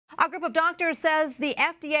A group of doctors says the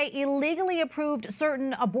FDA illegally approved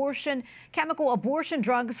certain chemical abortion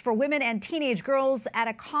drugs for women and teenage girls at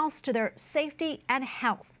a cost to their safety and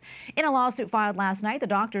health. In a lawsuit filed last night, the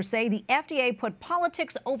doctors say the FDA put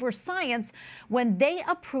politics over science when they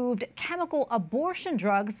approved chemical abortion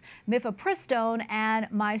drugs, Mifepristone and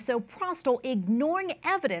Misoprostol, ignoring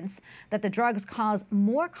evidence that the drugs cause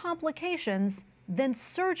more complications than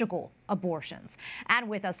surgical abortions. And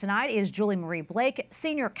with us tonight is Julie Marie Blake,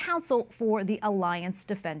 Senior Counsel for the Alliance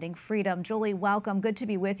Defending Freedom. Julie, welcome. Good to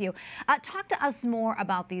be with you. Talk to us more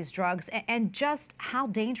about these drugs and just how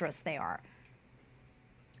dangerous they are.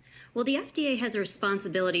 Well, the FDA has a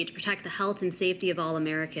responsibility to protect the health and safety of all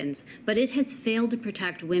Americans, but it has failed to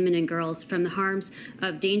protect women and girls from the harms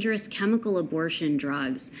of dangerous chemical abortion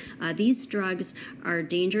drugs. These drugs are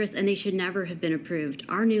dangerous and they should never have been approved.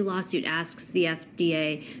 Our new lawsuit asks the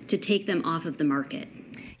FDA to take them off of the market.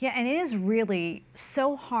 Yeah, and it is really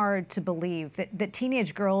so hard to believe that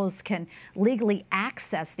teenage girls can legally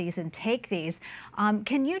access these and take these.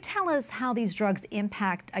 Can you tell us how these drugs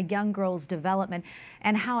impact a young girl's development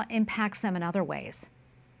and how it impacts them in other ways?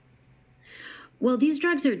 Well, these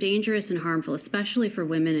drugs are dangerous and harmful, especially for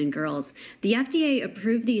women and girls. The FDA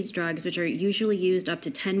approved these drugs, which are usually used up to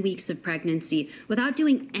 10 weeks of pregnancy, without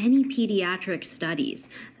doing any pediatric studies.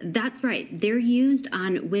 That's right, they're used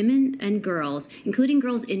on women and girls, including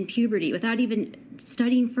girls in puberty, without even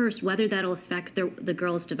studying first whether that'll affect the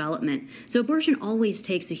girl's development. So abortion always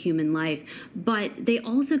takes a human life, but they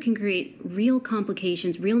also can create real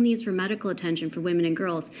complications, real needs for medical attention for women and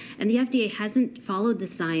girls. And the FDA hasn't followed the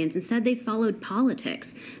science. Instead, they followed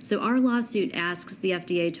politics. So our lawsuit asks the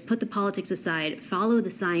FDA to put the politics aside, follow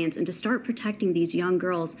the science, and to start protecting these young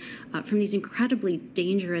girls from these incredibly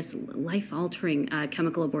dangerous, life-altering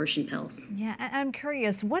chemical abortion pills. Yeah, I'm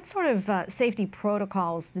curious, what sort of safety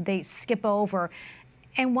protocols did they skip over?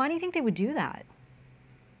 And why do you think they would do that?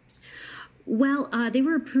 Well, they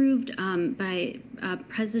were approved by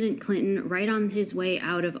President Clinton right on his way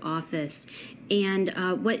out of office. And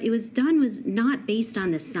what it was done was not based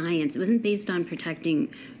on the science. It wasn't based on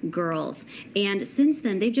protecting girls. And since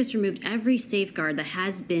then, they've just removed every safeguard that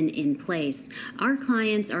has been in place. Our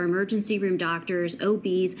clients are emergency room doctors,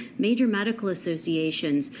 OBs, major medical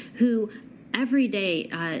associations who every day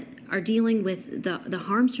are dealing with the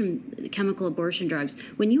harms from chemical abortion drugs.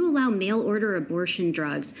 When you allow mail order abortion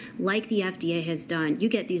drugs, like the FDA has done, you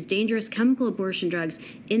get these dangerous chemical abortion drugs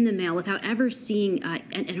in the mail without ever seeing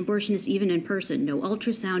an abortionist even in person, no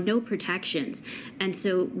ultrasound, no protections. And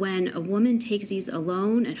so when a woman takes these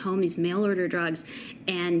alone at home, these mail order drugs,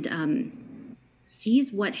 and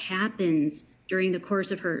sees what happens during the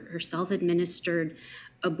course of her self-administered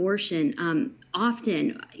abortion,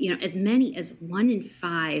 often, as many as 1 in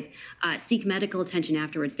 5 seek medical attention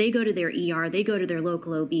afterwards. They go to their ER, they go to their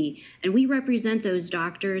local OB, and we represent those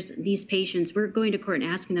doctors, these patients. We're going to court and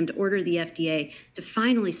asking them to order the FDA to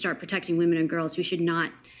finally start protecting women and girls who should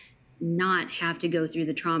not have to go through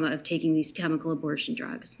the trauma of taking these chemical abortion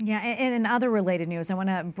drugs. Yeah, and in other related news, I want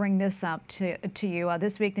to bring this up to you.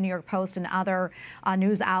 This week, the New York Post and other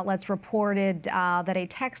news outlets reported that a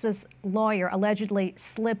Texas lawyer allegedly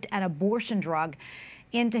slipped an abortion drug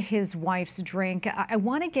into his wife's drink. I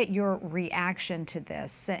want to get your reaction to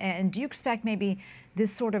this. And do you expect maybe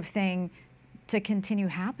this sort of thing to continue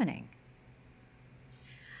happening?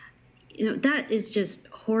 That is just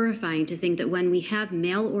horrifying to think that when we have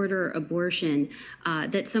mail order abortion,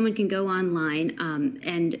 that someone can go online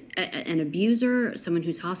and an abuser, someone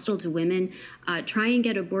who's hostile to women, try and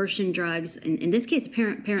get abortion drugs, in this case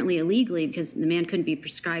apparently illegally because the man couldn't be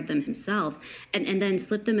prescribed them himself, and then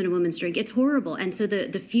slip them in a woman's drink. It's horrible. And so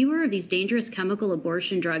the fewer of these dangerous chemical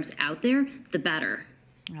abortion drugs out there, the better.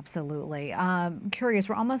 Absolutely. Curious,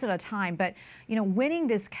 we're almost out of time, but winning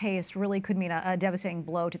this case really could mean a devastating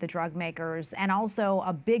blow to the drug makers and also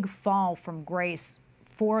a big fall from grace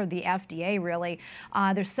for the FDA, really.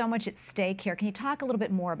 There's so much at stake here. Can you talk a little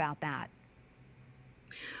bit more about that?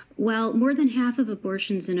 Well, more than half of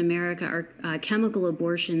abortions in America are chemical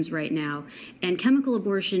abortions right now, and chemical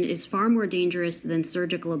abortion is far more dangerous than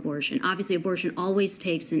surgical abortion. Obviously, abortion always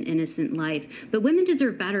takes an innocent life, but women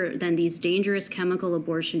deserve better than these dangerous chemical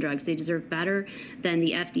abortion drugs. They deserve better than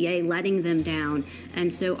the FDA letting them down,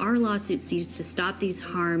 and so our lawsuit seeks to stop these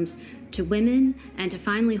harms to women and to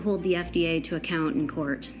finally hold the FDA to account in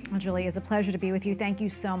court. Well, Julie, it's a pleasure to be with you. Thank you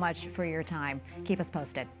so much for your time. Keep us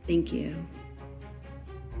posted. Thank you.